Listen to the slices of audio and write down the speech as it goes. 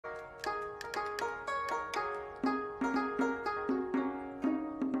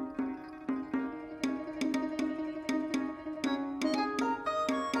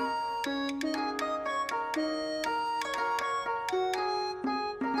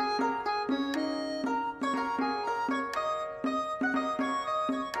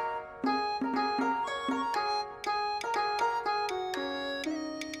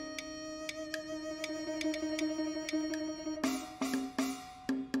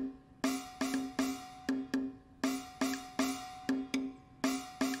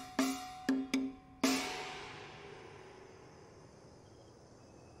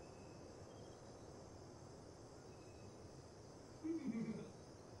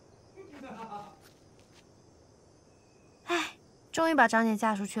终于把张姐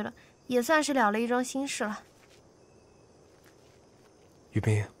嫁出去了，也算是了了一桩心事了。于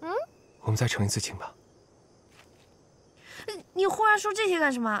冰，我们再成一次亲吧。你忽然说这些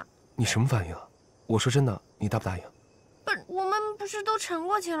干什么？你什么反应啊？我说真的，你答不答应？不是，我们不是都成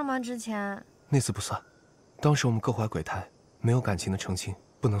过亲了吗？之前那次不算，当时我们各怀鬼胎，没有感情的成亲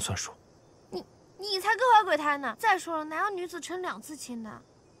不能算数。你才各怀鬼胎呢！再说了，哪有女子成2次亲的？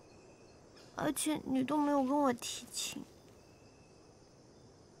而且你都没有跟我提亲。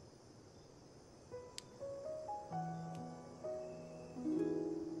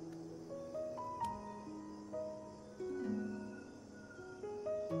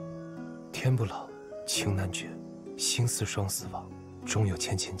天不老，情难绝，心似双丝网，终有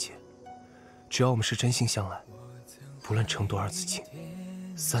千千结。只要我们是真心相爱，不论成多少次亲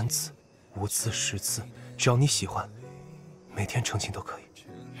，3次、5次、10次，只要你喜欢，每天成亲都可以。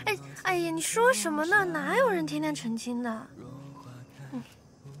哎呀，你说什么呢？哪有人天天成亲的？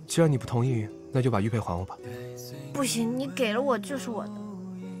既然你不同意，那就把玉佩还我吧。不行，你给了我就是我的。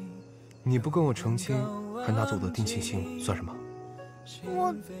你不跟我成亲，还拿走我的定情信，算什么？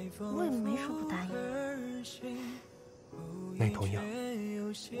我也没说不答应。那你同意啊？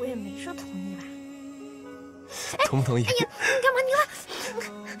我也没说同意吧。同不同意？哎呀，你干嘛？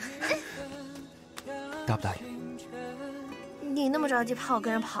答不答应？你那么着急怕我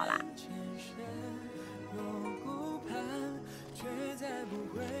跟人跑啦？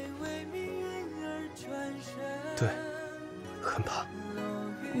对，很怕。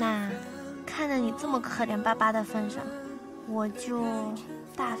那看在你这么可怜巴巴的份上，我就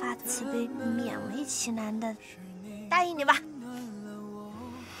大发慈悲、勉为其难的答应你吧。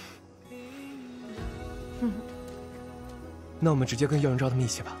那我们直接跟姚仁昭他们一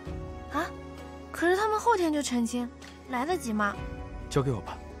起吧。啊？可是他们后天就成亲，来得及吗？交给我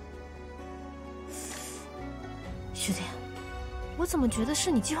吧。徐子言，我怎么觉得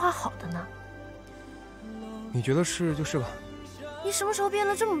是你计划好的呢？你觉得是就是吧。你什么时候变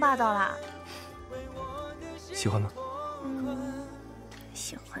得这么霸道啦？喜欢吗？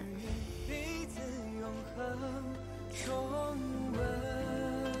喜欢。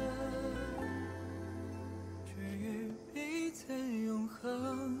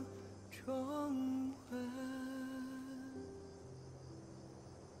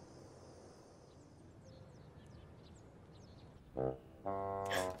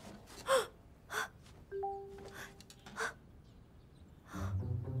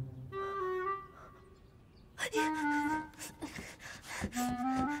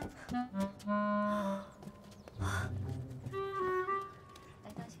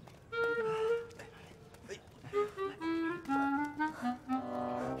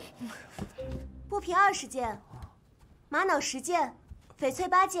布匹20件，玛瑙10件，翡翠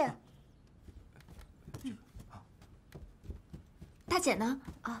8件。大姐呢？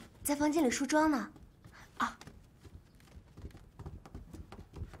啊，在房间里梳妆呢。啊，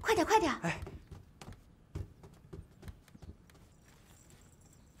快点，快点！哎，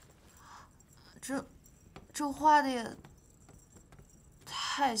这画的也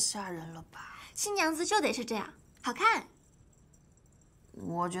太吓人了吧！新娘子就得是这样，好看。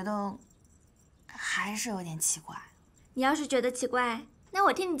我觉得还是有点奇怪。你要是觉得奇怪，那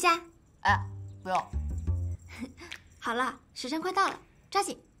我替你加。哎，不用。好了，时辰快到了，抓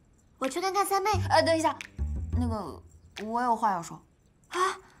紧！我去看看三妹。哎，等一下，那个我有话要说。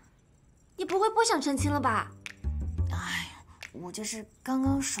啊，你不会不想成亲了吧？哎，我就是刚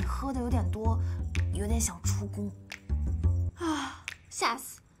刚水喝的有点多，有点想出宫。啊，吓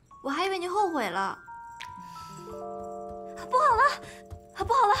死！我还以为你后悔了。不好了，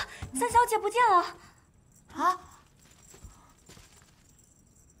不好了，三小姐不见了！啊！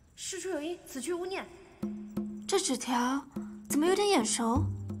事出有因，此去无念。这纸条怎么有点眼熟？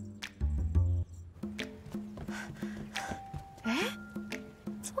哎，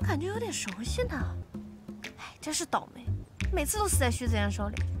怎么感觉有点熟悉呢？哎，真是倒霉，每次都死在徐子言手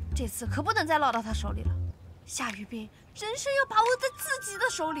里，这次可不能再落到他手里了。夏雨冰人生要把握在自己的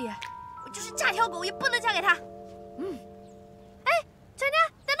手里，我就是嫁条狗也不能嫁给他。哎，张家，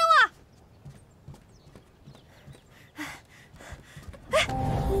等等我！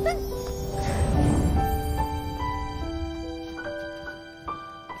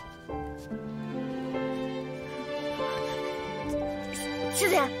徐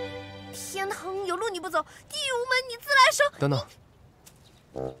子言，天堂有路你不走，地狱无门你自来守。等等，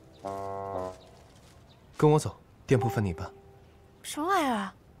跟我走，店铺分你一半。什么玩意儿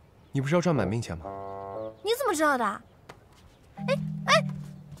啊？你不是要赚买命钱吗？你怎么知道的？哎，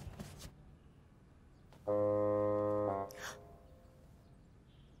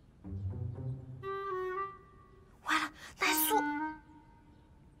完了，奶素。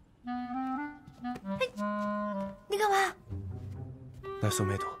乃所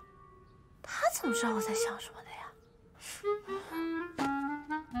没躲。他怎么知道我在想什么的呀？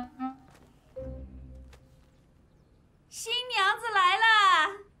新娘子来啦！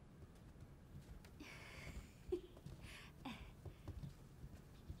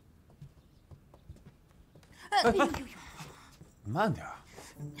慢点，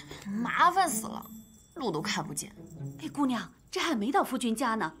麻烦死了，路都看不见。哎，姑娘，这还没到夫君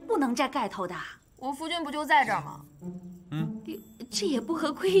家呢，不能摘盖头的。我夫君不就在这儿吗？这也不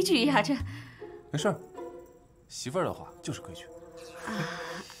合规矩呀，这。没事儿，媳妇儿的话就是规矩。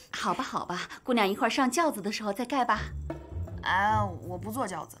好吧，好吧，姑娘一会儿上轿子的时候再盖吧。哎，我不坐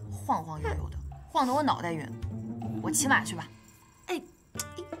轿子，晃晃悠悠的，晃得我脑袋晕。我骑马去吧。哎，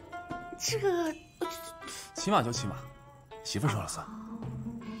这骑马就骑马，媳妇儿说了算。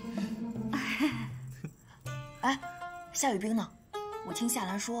哎，夏雨冰呢？我听夏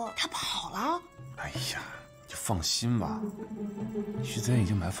兰说她跑了。哎呀，就放心吧，徐子言已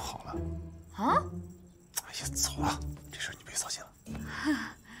经埋伏好了。啊？哎呀，走了，这事儿你别操心了。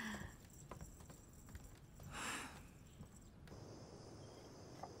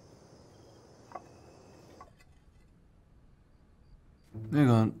那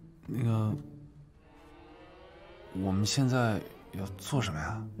个，我们现在要做什么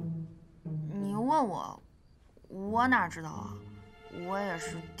呀？你问我，我哪知道啊？我也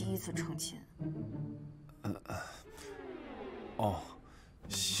是第一次成亲。哦，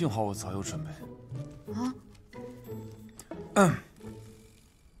幸好我早有准备。啊？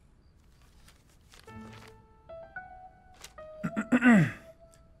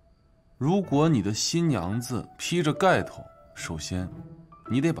如果你的新娘子披着盖头，首先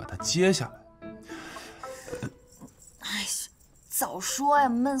你得把它揭下来。哎呀，早说呀，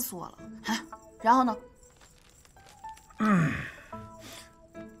闷死我了！啊，然后呢？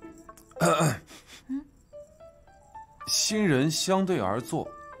新人相对而坐，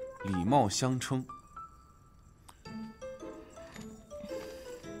礼貌相称。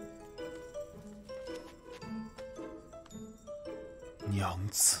娘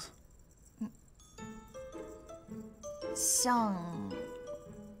子。相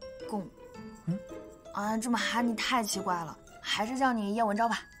公。啊，这么喊你太奇怪了，还是叫你叶文昭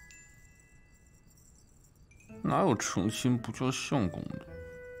吧。哪有成亲不叫相公的？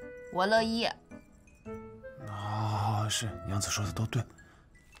我乐意。啊，是娘子说的都对。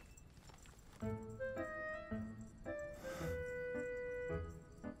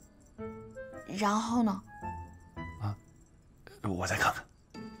然后呢？啊，我再看看。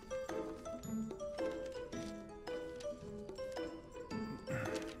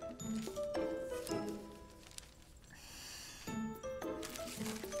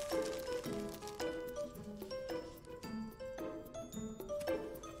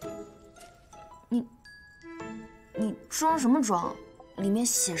你装什么装？里面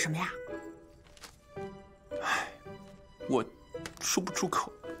写什么呀？唉，我说不出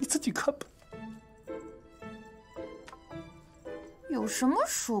口，你自己看吧。有什么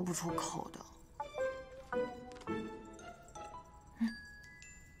说不出口的？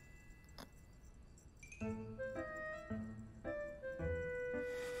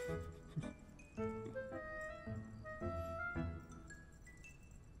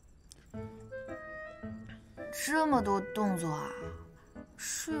这么多动作啊，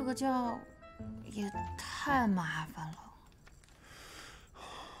睡个觉也太麻烦了。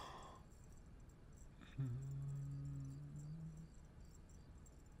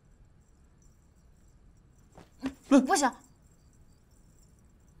不行，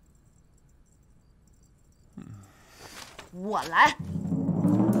我来。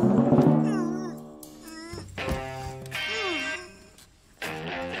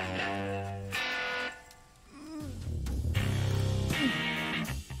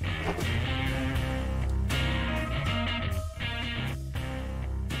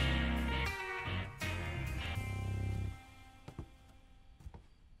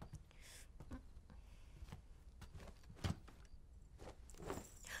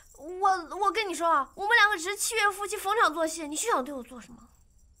我跟你说啊，我们两个只是契约夫妻，逢场作戏，你是想对我做什么？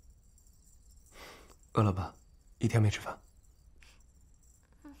饿了吧？一天没吃饭。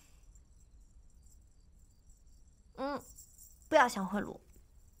不要想贿赂。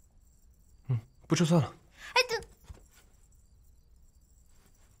不吃算了。哎，等。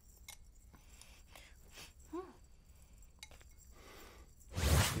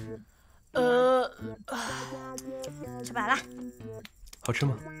吃饱了。好吃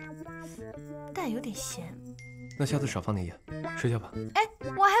吗？但有点咸。那下次少放点盐。睡觉吧。哎，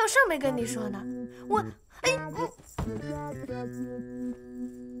我还有事儿没跟你说呢。